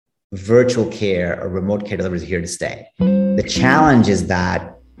virtual care or remote care delivery is here to stay. The challenge is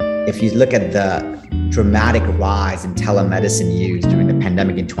that if you look at the dramatic rise in telemedicine use during the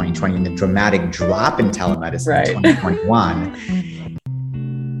pandemic in 2020 and the dramatic drop in telemedicine in 2021.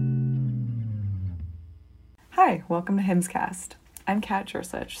 Hi, welcome to HIMSScast. I'm Kat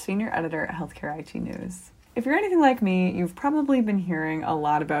Jursich, Senior Editor at Healthcare IT News. If you're anything like me, you've probably been hearing a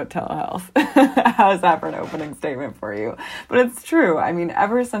lot about telehealth. How's that for an opening statement for you? But it's true. I mean,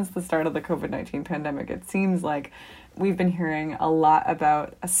 ever since the start of the COVID-19 pandemic, it seems like we've been hearing a lot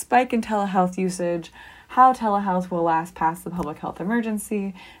about a spike in telehealth usage, how telehealth will last past the public health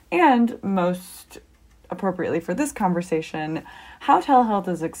emergency, and most appropriately for this conversation, how telehealth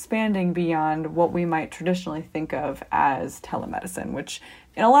is expanding beyond what we might traditionally think of as telemedicine, which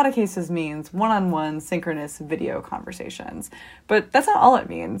in a lot of cases means one-on-one synchronous video conversations. But that's not all it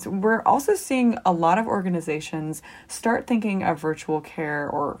means. We're also seeing a lot of organizations start thinking of virtual care,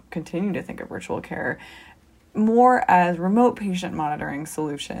 or continue to think of virtual care, more as remote patient monitoring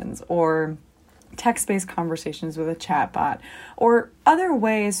solutions, or text-based conversations with a chatbot, or other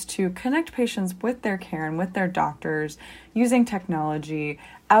ways to connect patients with their care and with their doctors using technology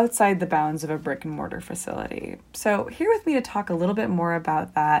outside the bounds of a brick-and-mortar facility. So here with me to talk a little bit more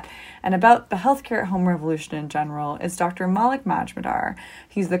about that and about the healthcare at home revolution in general is Dr. Malik Majmudar.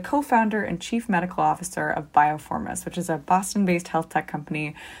 He's the co-founder and chief medical officer of Bioformus, which is a Boston-based health tech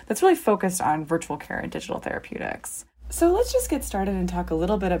company that's really focused on virtual care and digital therapeutics. So let's just get started and talk a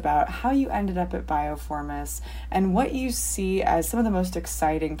little bit about how you ended up at Bioformus and what you see as some of the most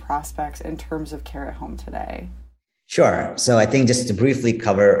exciting prospects in terms of care at home today. Sure. So I think just to briefly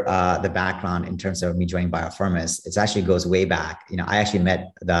cover the background in terms of me joining Bioformus, it actually goes way back. I actually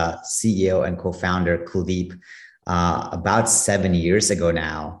met the CEO and co-founder Kuldeep about 7 years ago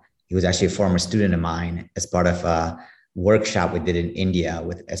now. He was actually a former student of mine as part of a workshop we did in India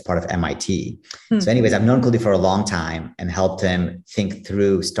as part of MIT. So anyways, I've known Kuldeep for a long time and helped him think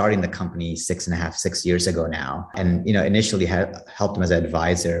through starting the company 6 years ago now. And, initially helped him as an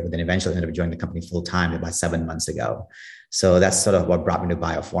advisor, but then eventually ended up joining the company full time about 7 months ago. So that's sort of what brought me to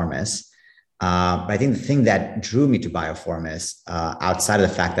Bioformus. But I think the thing that drew me to Bioformus, outside of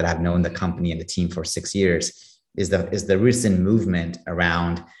the fact that I've known the company and the team for 6 years, is the recent movement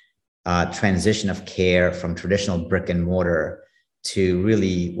around transition of care from traditional brick and mortar to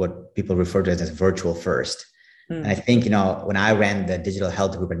really what people refer to as virtual first. And I think, when I ran the digital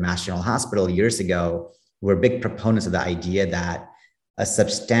health group at Mass General Hospital years ago, we were big proponents of the idea that a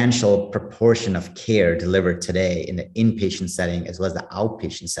substantial proportion of care delivered today in the inpatient setting, as well as the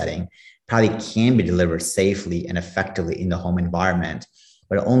outpatient setting, probably can be delivered safely and effectively in the home environment.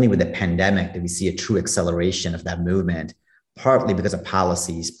 But only with the pandemic did we see a true acceleration of that movement, partly because of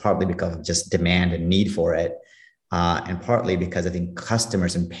policies, partly because of just demand and need for it, and partly because I think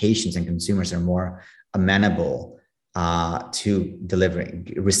customers and patients and consumers are more amenable to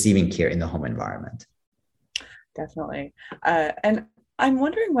receiving care in the home environment. Definitely. And I'm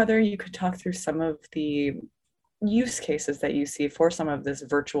wondering whether you could talk through some of the use cases that you see for some of this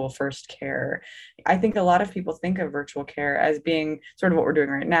virtual first care. I think a lot of people think of virtual care as being sort of what we're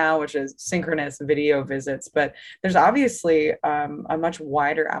doing right now, which is synchronous video visits, but there's obviously a much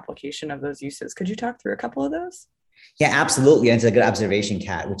wider application of those uses. Could you talk through a couple of those? Yeah, absolutely. And it's a good observation,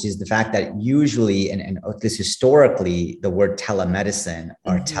 Kat, which is the fact that usually, and at least historically, the word telemedicine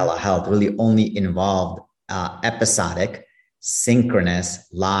or telehealth really only involved episodic, synchronous,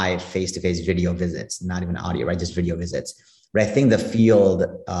 live, face-to-face video visits, not even audio, right? Just video visits. But I think the field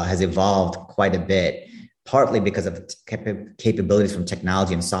has evolved quite a bit, partly because of capabilities from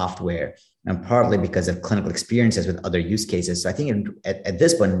technology and software, and partly because of clinical experiences with other use cases. So I think at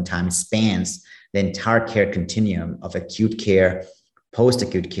this point in time, it spans the entire care continuum of acute care,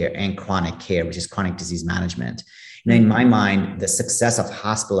 post-acute care, and chronic care, which is chronic disease management. In my mind, the success of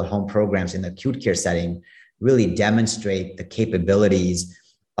hospital at home programs in the acute care setting really demonstrate the capabilities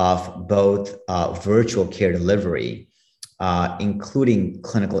of both virtual care delivery, including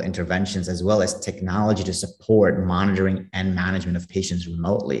clinical interventions, as well as technology to support monitoring and management of patients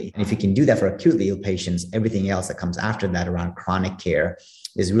remotely. And if you can do that for acutely ill patients, everything else that comes after that around chronic care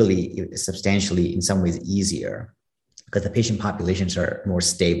is really substantially, in some ways, easier because the patient populations are more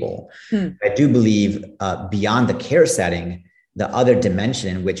stable. I do believe beyond the care setting, the other dimension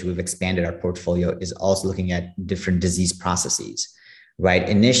in which we've expanded our portfolio is also looking at different disease processes, right?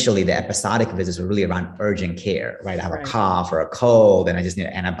 Initially, the episodic visits were really around urgent care, right? I have a cough or a cold and I just need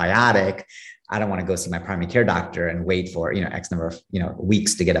an antibiotic. I don't want to go see my primary care doctor and wait for, X number of,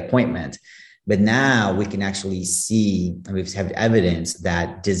 weeks to get an appointment. But now we can actually see, and we've had evidence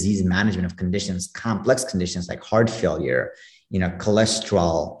that disease management of conditions, complex conditions like heart failure,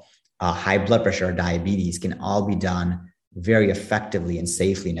 cholesterol, high blood pressure or diabetes can all be done very effectively and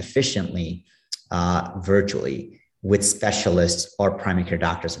safely and efficiently virtually with specialists or primary care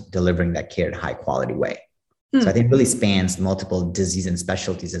doctors delivering that care in a high quality way. So I think it really spans multiple disease and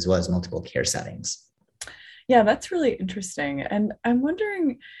specialties as well as multiple care settings. Yeah, that's really interesting. And I'm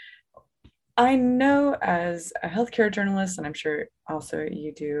wondering, I know as a healthcare journalist, and I'm sure also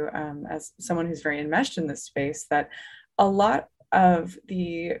you do as someone who's very enmeshed in this space, that a lot of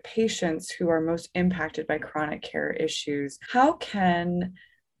the patients who are most impacted by chronic care issues, how can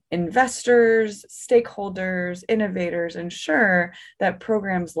investors, stakeholders, innovators ensure that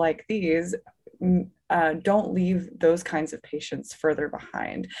programs like these don't leave those kinds of patients further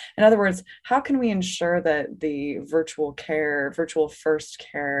behind? In other words, how can we ensure that the virtual care, virtual first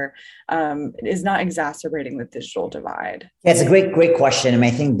care is not exacerbating the digital divide? Yeah, it's a great question. And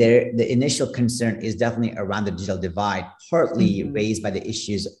I think the initial concern is definitely around the digital divide, partly raised by the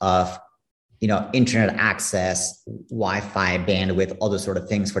issues of internet access, Wi-Fi, bandwidth, all those sort of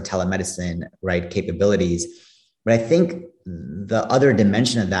things for telemedicine, right, capabilities. But I think the other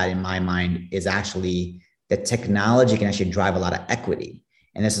dimension of that in my mind is actually that technology can actually drive a lot of equity.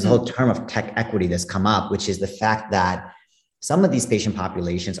 And there's this whole term of tech equity that's come up, which is the fact that some of these patient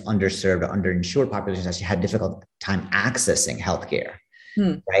populations, underserved or underinsured populations, actually had difficult time accessing healthcare.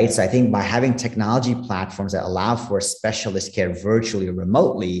 Right. So I think by having technology platforms that allow for specialist care virtually or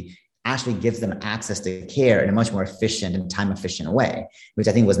remotely actually gives them access to care in a much more efficient and time efficient way, which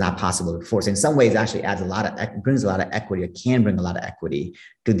I think was not possible before. So in some ways, it actually brings a lot of equity, or can bring a lot of equity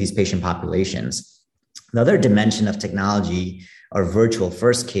to these patient populations. The other dimension of technology or virtual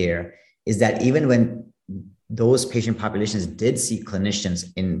first care is that even when those patient populations did see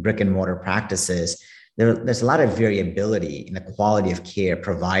clinicians in brick and mortar practices, there's a lot of variability in the quality of care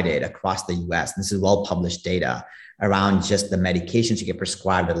provided across the US. This is well-published data around just the medications you get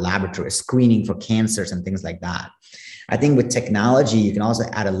prescribed at laboratory screening for cancers and things like that. I think with technology, you can also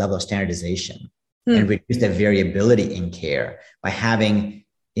add a level of standardization and reduce the variability in care by having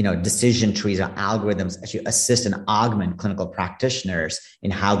decision trees or algorithms actually assist and augment clinical practitioners in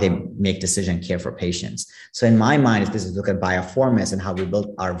how they make decision care for patients. So in my mind, if this is look at Bioformus and how we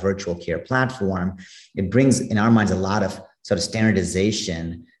built our virtual care platform, it brings in our minds a lot of sort of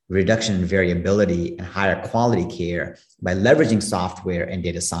standardization, reduction in variability, and higher quality care by leveraging software and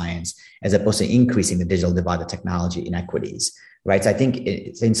data science, as opposed to increasing the digital divide, the technology inequities, right? So I think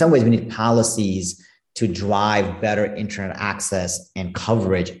in some ways we need policies to drive better internet access and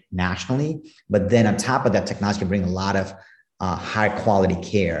coverage nationally. But then on top of that, technology can bring a lot of high quality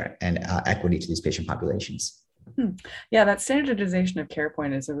care and equity to these patient populations. Yeah, that standardization of care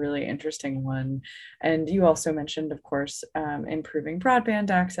point is a really interesting one. And you also mentioned, of course, improving broadband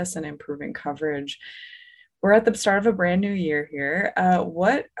access and improving coverage. We're at the start of a brand new year here.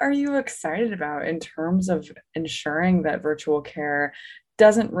 What are you excited about in terms of ensuring that virtual care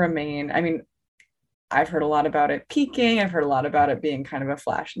doesn't remain? I mean, I've heard a lot about it peaking. I've heard a lot about it being kind of a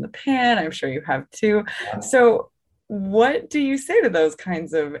flash in the pan. I'm sure you have too. So what do you say to those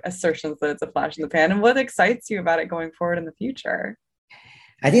kinds of assertions that it's a flash in the pan, and what excites you about it going forward in the future?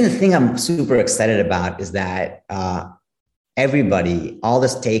 I think the thing I'm super excited about is that everybody, all the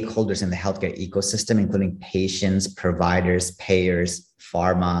stakeholders in the healthcare ecosystem, including patients, providers, payers,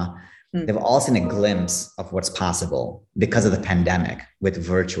 pharma, they've all seen a glimpse of what's possible because of the pandemic with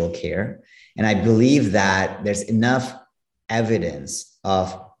virtual care. And I believe that there's enough evidence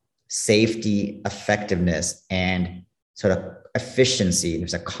of safety, effectiveness, and sort of efficiency.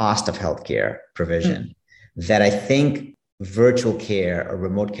 There's a cost of healthcare provision that I think virtual care or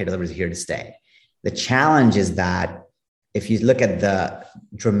remote care delivery is here to stay. The challenge is that if you look at the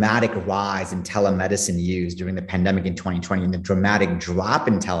dramatic rise in telemedicine use during the pandemic in 2020 and the dramatic drop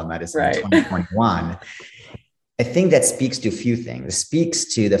in telemedicine in 2021, I think that speaks to a few things. It speaks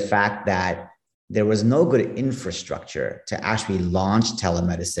to the fact that there was no good infrastructure to actually launch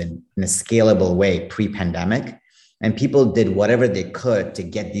telemedicine in a scalable way pre-pandemic. And people did whatever they could to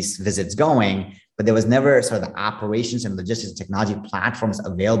get these visits going, but there was never sort of the operations and logistics and technology platforms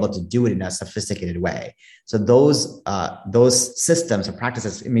available to do it in a sophisticated way. So those systems or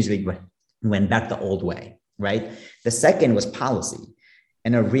practices immediately went back the old way, right? The second was policy.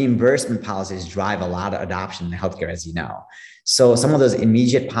 And reimbursement policies drive a lot of adoption in healthcare, as you know. So some of those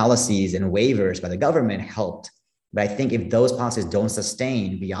immediate policies and waivers by the government helped. But I think if those policies don't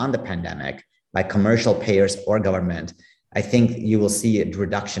sustain beyond the pandemic by commercial payers or government, I think you will see a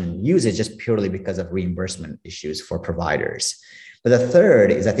reduction in usage just purely because of reimbursement issues for providers. But the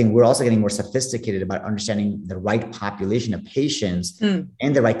third is I think we're also getting more sophisticated about understanding the right population of patients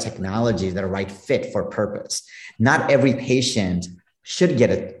and the right technologies that are right fit for purpose. Not every patient should get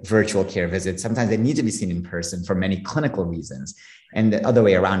a virtual care visit. Sometimes they need to be seen in person for many clinical reasons, and the other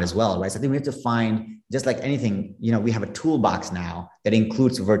way around as well, right? So I think we have to find, just like anything, we have a toolbox now that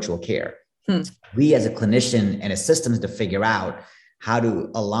includes virtual care. We as a clinician and as systems to figure out how to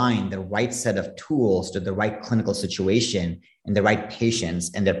align the right set of tools to the right clinical situation and the right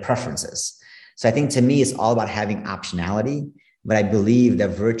patients and their preferences. So I think to me, it's all about having optionality. But I believe that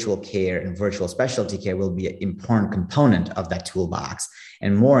virtual care and virtual specialty care will be an important component of that toolbox,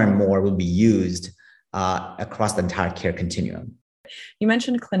 and more will be used across the entire care continuum. You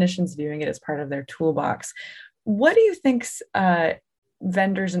mentioned clinicians viewing it as part of their toolbox. What do you think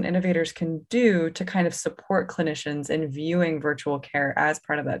vendors and innovators can do to kind of support clinicians in viewing virtual care as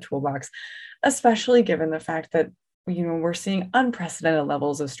part of that toolbox, especially given the fact that we're seeing unprecedented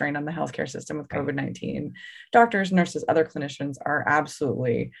levels of strain on the healthcare system with COVID-19. Doctors, nurses, other clinicians are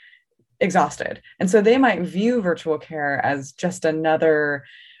absolutely exhausted. And so they might view virtual care as just another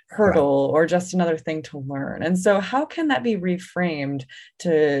hurdle or just another thing to learn. And so how can that be reframed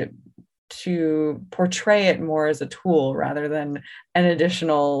to portray it more as a tool rather than an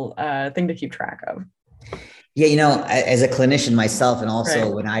additional thing to keep track of? Yeah, as a clinician myself, and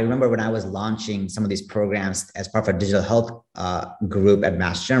also when I was launching some of these programs as part of our digital health group at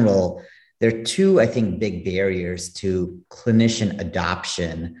Mass General, there are two, I think, big barriers to clinician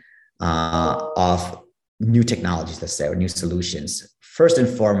adoption of new technologies, let's say, or new solutions. First and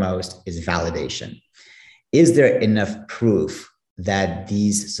foremost is validation. Is there enough proof that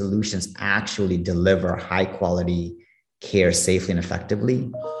these solutions actually deliver high quality care safely and effectively?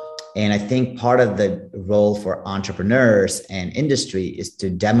 And I think part of the role for entrepreneurs and industry is to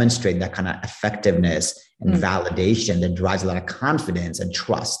demonstrate that kind of effectiveness and validation that drives a lot of confidence and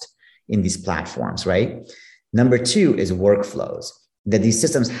trust in these platforms, right? Number two is workflows, that these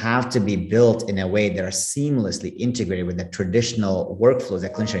systems have to be built in a way that are seamlessly integrated with the traditional workflows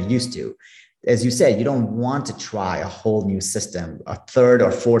that clinicians are used to. As you said, you don't want to try a whole new system, a third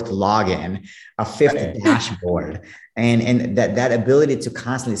or fourth login, a fifth dashboard. And that ability to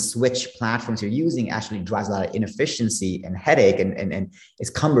constantly switch platforms you're using actually drives a lot of inefficiency and headache and is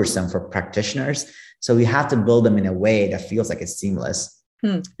cumbersome for practitioners. So we have to build them in a way that feels like it's seamless.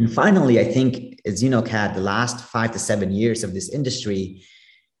 And finally, I think, as you know, Kat, the last 5 to 7 years of this industry,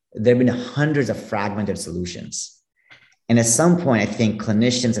 there have been hundreds of fragmented solutions. And at some point, I think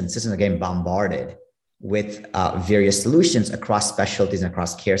clinicians and systems are getting bombarded with various solutions across specialties and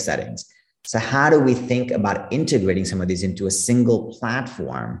across care settings. So how do we think about integrating some of these into a single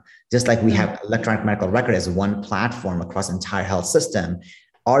platform? Just like we have electronic medical record as one platform across the entire health system,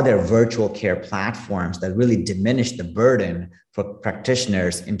 are there virtual care platforms that really diminish the burden for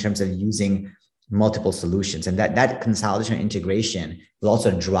practitioners in terms of using multiple solutions? And that consolidation and integration will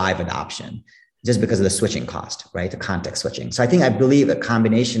also drive adoption, just because of the switching cost, right? The context switching. So I believe a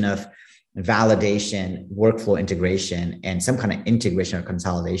combination of validation, workflow integration, and some kind of integration or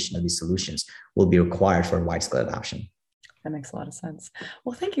consolidation of these solutions will be required for widespread adoption. That makes a lot of sense.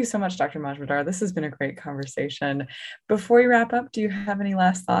 Well, thank you so much, Dr. Majmudar. This has been a great conversation. Before we wrap up, do you have any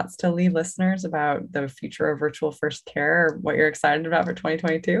last thoughts to leave listeners about the future of virtual first care, or what you're excited about for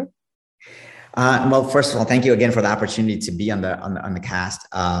 2022? Well, first of all, thank you again for the opportunity to be on the cast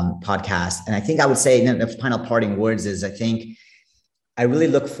podcast. And I think I would say the final parting words is, I think I really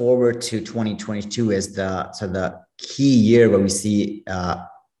look forward to 2022 as the key year where we see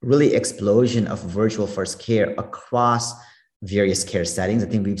really explosion of virtual first care across various care settings. I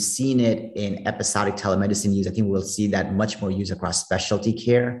think we've seen it in episodic telemedicine use. I think we'll see that much more use across specialty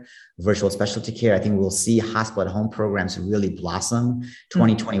care, virtual specialty care. I think we'll see hospital at home programs really blossom.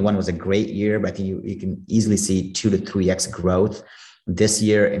 2021 was a great year, but I think you can easily see 2 to 3x growth this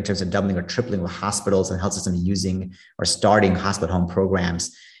year in terms of doubling or tripling with hospitals and health systems using or starting hospital home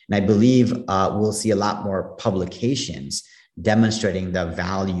programs. And I believe we'll see a lot more publications demonstrating the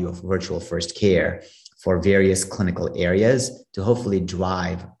value of virtual first care for various clinical areas to hopefully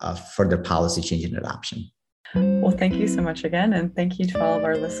drive further policy change and adoption. Well, thank you so much again. And thank you to all of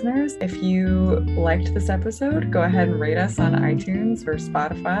our listeners. If you liked this episode, go ahead and rate us on iTunes or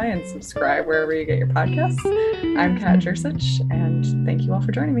Spotify and subscribe wherever you get your podcasts. I'm Kat Jursich, and thank you all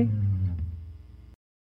for joining me.